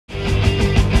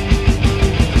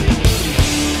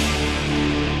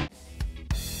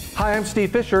Hi, I'm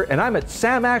Steve Fisher, and I'm at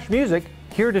Sam Ash Music,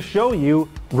 here to show you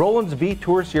Roland's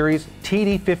V-Tour Series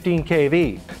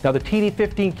TD-15KV. Now, the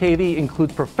TD-15KV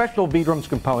includes professional V-drums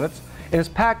components and is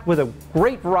packed with a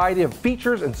great variety of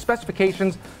features and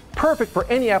specifications, perfect for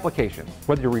any application.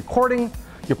 Whether you're recording,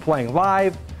 you're playing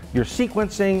live, you're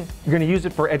sequencing, you're going to use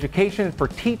it for education, for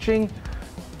teaching,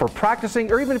 for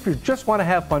practicing, or even if you just want to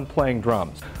have fun playing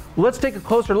drums. Let's take a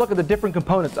closer look at the different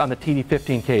components on the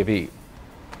TD-15KV.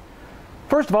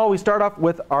 First of all, we start off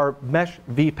with our mesh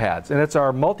V-pads, and it's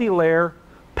our multi-layer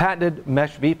patented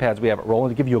mesh V-pads we have at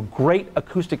Roland to give you a great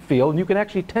acoustic feel, and you can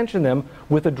actually tension them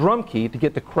with a drum key to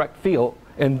get the correct feel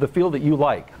and the feel that you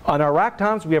like. On our rack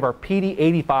toms, we have our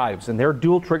PD-85s, and they're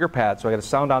dual trigger pads, so I got a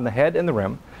sound on the head and the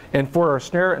rim. And for our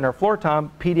snare and our floor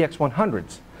tom,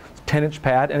 PDX-100s. 10-inch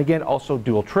pad, and again, also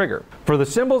dual trigger. For the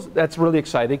cymbals, that's really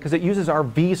exciting because it uses our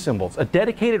V cymbals, a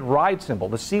dedicated ride cymbal,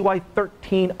 the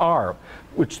CY13R,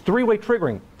 which is three-way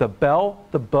triggering, the bell,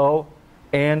 the bow,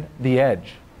 and the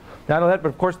edge. Not only that, but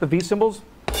of course the V cymbals,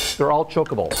 they're all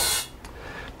chokeable.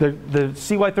 The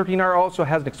CY13R also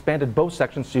has an expanded bow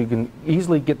section so you can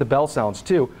easily get the bell sounds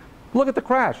too. Look at the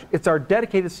crash. It's our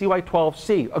dedicated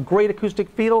CY12C, a great acoustic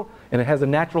feel, and it has a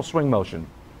natural swing motion.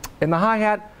 And the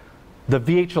hi-hat, the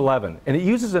VH11, and it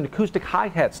uses an acoustic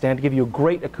hi-hat stand to give you a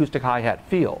great acoustic hi-hat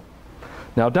feel.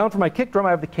 Now down for my kick drum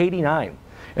I have the KD9,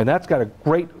 and that's got a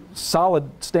great solid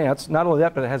stance. Not only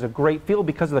that, but it has a great feel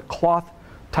because of the cloth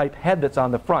type head that's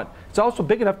on the front. It's also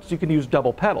big enough so you can use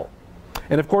double pedal.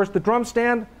 And of course the drum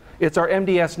stand, it's our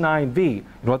MDS9V,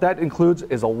 and what that includes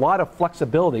is a lot of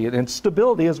flexibility and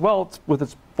stability as well with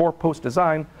its 4-post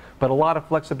design, but a lot of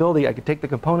flexibility. I can take the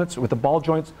components with the ball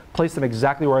joints, place them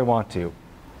exactly where I want to.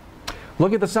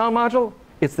 Look at the sound module,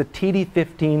 it's the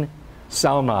TD-15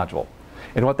 sound module.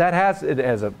 And what that has, it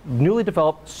has a newly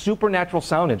developed supernatural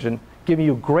sound engine giving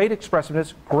you great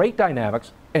expressiveness, great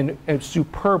dynamics, and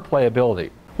superb playability.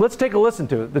 Let's take a listen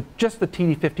to it, just the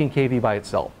TD-15KV by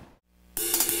itself.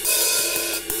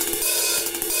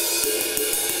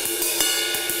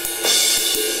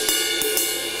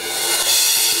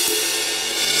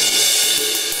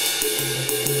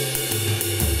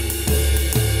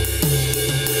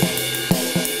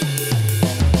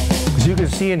 You can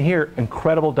see and hear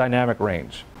incredible dynamic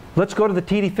range. Let's go to the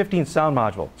TD-15 sound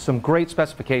module. Some great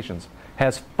specifications.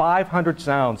 Has 500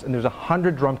 sounds and there's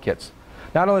 100 drum kits.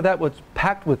 Not only that, it's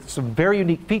packed with some very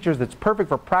unique features that's perfect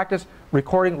for practice,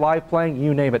 recording, live playing,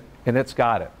 you name it, and it's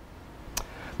got it.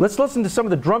 Let's listen to some of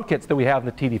the drum kits that we have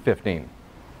in the TD-15.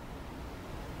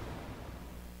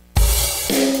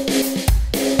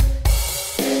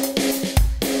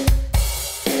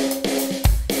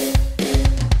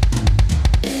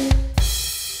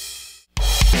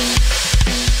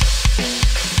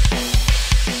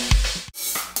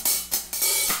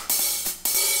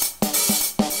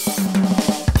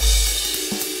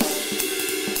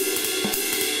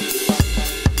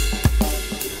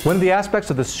 One of the aspects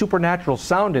of the supernatural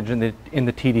sound engine in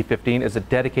the TD-15 is a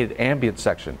dedicated ambient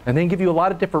section. And they can give you a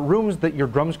lot of different rooms that your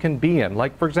drums can be in,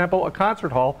 like for example a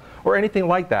concert hall or anything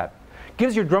like that.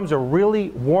 Gives your drums a really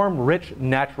warm, rich,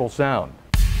 natural sound.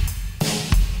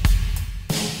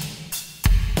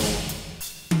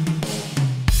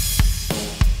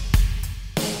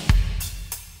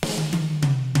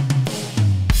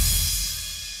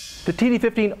 The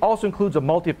TD-15 also includes a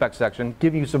multi-effect section,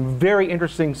 giving you some very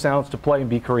interesting sounds to play and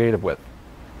be creative with.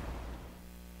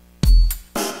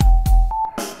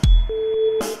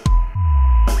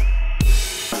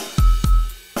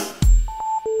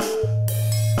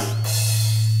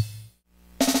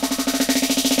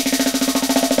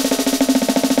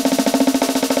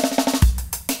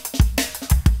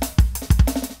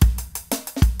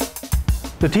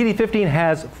 The TD-15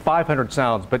 has 500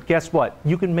 sounds, but guess what?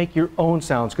 You can make your own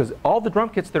sounds because all the drum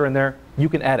kits that are in there, you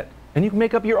can edit. And you can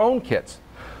make up your own kits.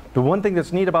 The one thing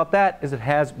that's neat about that is it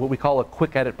has what we call a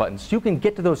quick edit button. So you can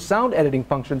get to those sound editing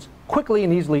functions quickly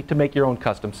and easily to make your own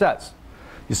custom sets.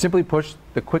 You simply push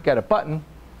the quick edit button.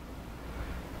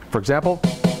 For example,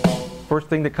 first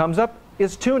thing that comes up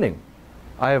is tuning.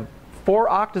 I have 4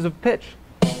 octaves of pitch.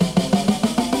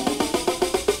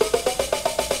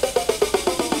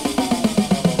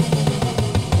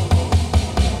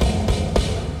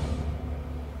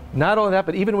 Not only that,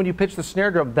 but even when you pitch the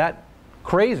snare drum that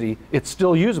crazy, it's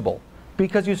still usable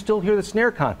because you still hear the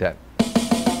snare content.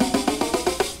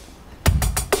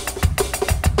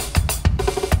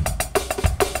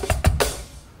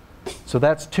 So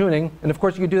that's tuning, and of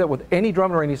course you can do that with any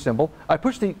drum or any cymbal. I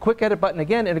push the quick edit button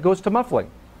again and it goes to muffling.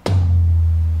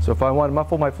 So if I want to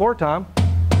muffle my floor tom,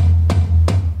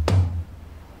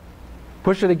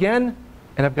 push it again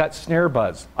and I've got snare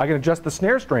buzz. I can adjust the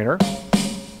snare strainer.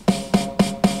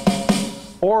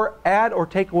 or add or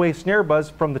take away snare buzz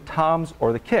from the toms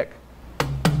or the kick.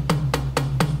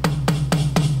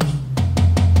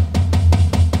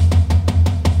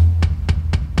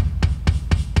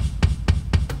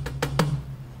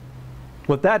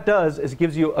 What that does is it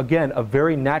gives you, again, a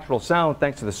very natural sound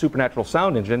thanks to the supernatural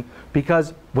sound engine,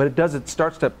 because what it does, it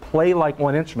starts to play like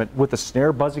one instrument with the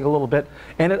snare buzzing a little bit,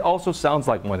 and it also sounds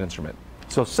like one instrument.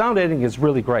 So sound editing is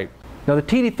really great. Now the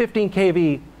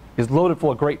TD-15KV is loaded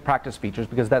full of great practice features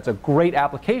because that's a great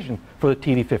application for the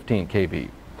TD-15KV.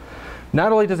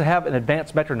 Not only does it have an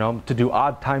advanced metronome to do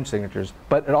odd time signatures,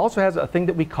 but it also has a thing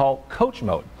that we call coach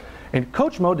mode. And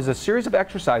coach mode is a series of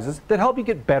exercises that help you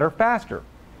get better faster.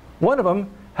 One of them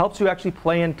helps you actually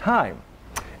play in time.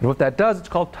 And what that does, it's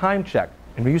called time check.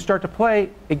 And when you start to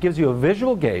play, it gives you a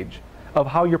visual gauge of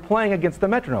how you're playing against the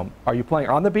metronome. Are you playing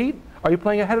on the beat? Are you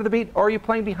playing ahead of the beat? Or are you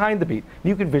playing behind the beat?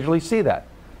 You can visually see that.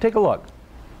 Take a look.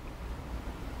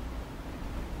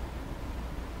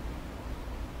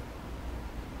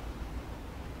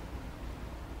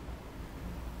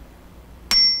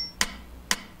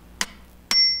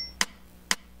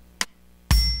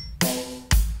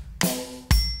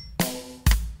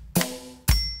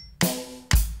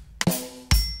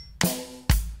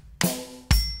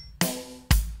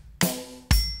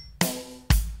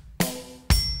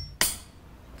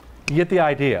 You get the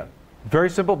idea. Very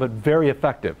simple, but very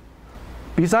effective.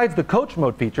 Besides the coach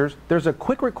mode features, there's a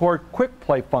quick record, quick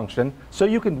play function, so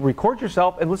you can record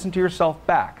yourself and listen to yourself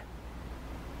back.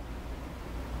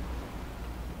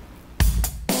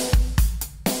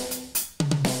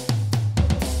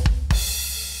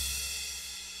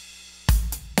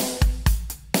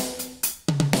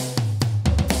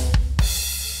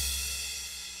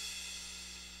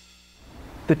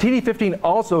 The TD-15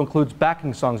 also includes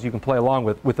backing songs you can play along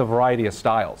with a variety of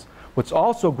styles. What's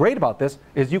also great about this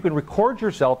is you can record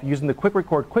yourself using the quick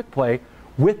record, quick play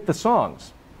with the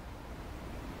songs.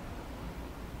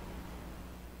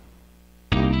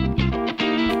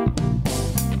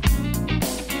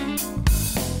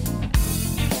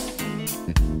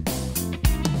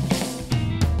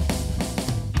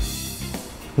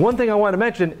 One thing I want to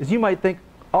mention is you might think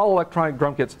all electronic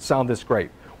drum kits sound this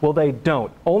great. Well, they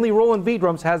don't. Only Roland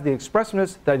V-Drums has the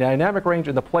expressiveness, the dynamic range,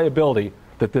 and the playability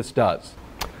that this does.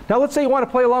 Now let's say you want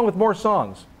to play along with more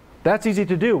songs. That's easy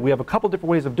to do. We have a couple different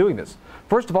ways of doing this.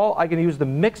 First of all, I can use the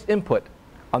mixed input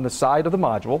on the side of the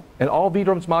module, and all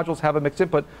V-Drums modules have a mixed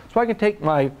input, so I can take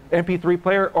my MP3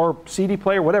 player or CD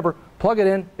player, whatever, plug it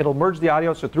in, it'll merge the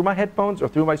audio, so through my headphones or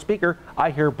through my speaker,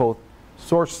 I hear both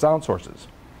sound sources.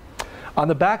 On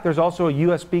the back, there's also a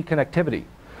USB connectivity.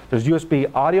 There's USB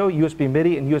audio, USB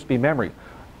MIDI, and USB memory.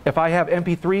 If I have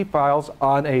MP3 files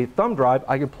on a thumb drive,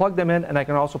 I can plug them in and I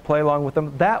can also play along with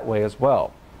them that way as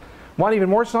well. Want even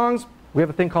more songs? We have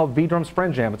a thing called V-Drums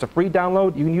Friend Jam. It's a free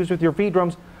download you can use with your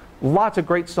V-Drums. Lots of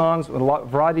great songs with a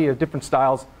variety of different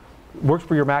styles. Works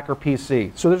for your Mac or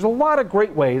PC. So there's a lot of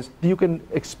great ways that you can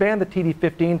expand the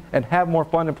TD-15 and have more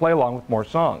fun and play along with more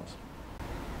songs.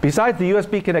 Besides the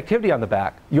USB connectivity on the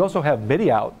back, you also have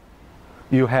MIDI out.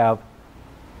 You have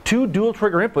two dual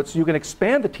trigger inputs, so you can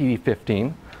expand the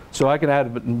TD-15. So I can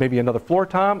add maybe another floor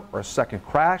tom or a second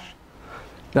crash.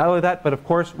 Not only that, but of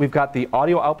course we've got the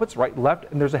audio outputs right and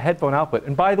left, and there's a headphone output.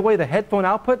 And by the way, the headphone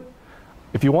output,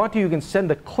 if you want to, you can send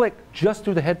the click just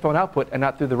through the headphone output and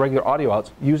not through the regular audio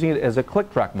outs, using it as a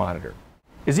click track monitor.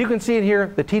 As you can see in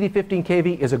here, the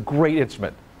TD-15KV is a great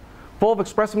instrument. Full of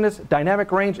expressiveness,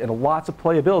 dynamic range, and lots of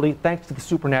playability thanks to the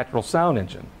supernatural sound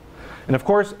engine. And of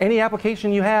course, any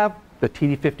application you have, the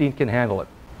TD-15 can handle it.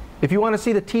 If you want to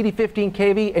see the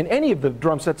TD-15KV and any of the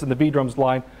drum sets in the V-Drums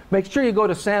line, make sure you go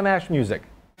to Sam Ash Music.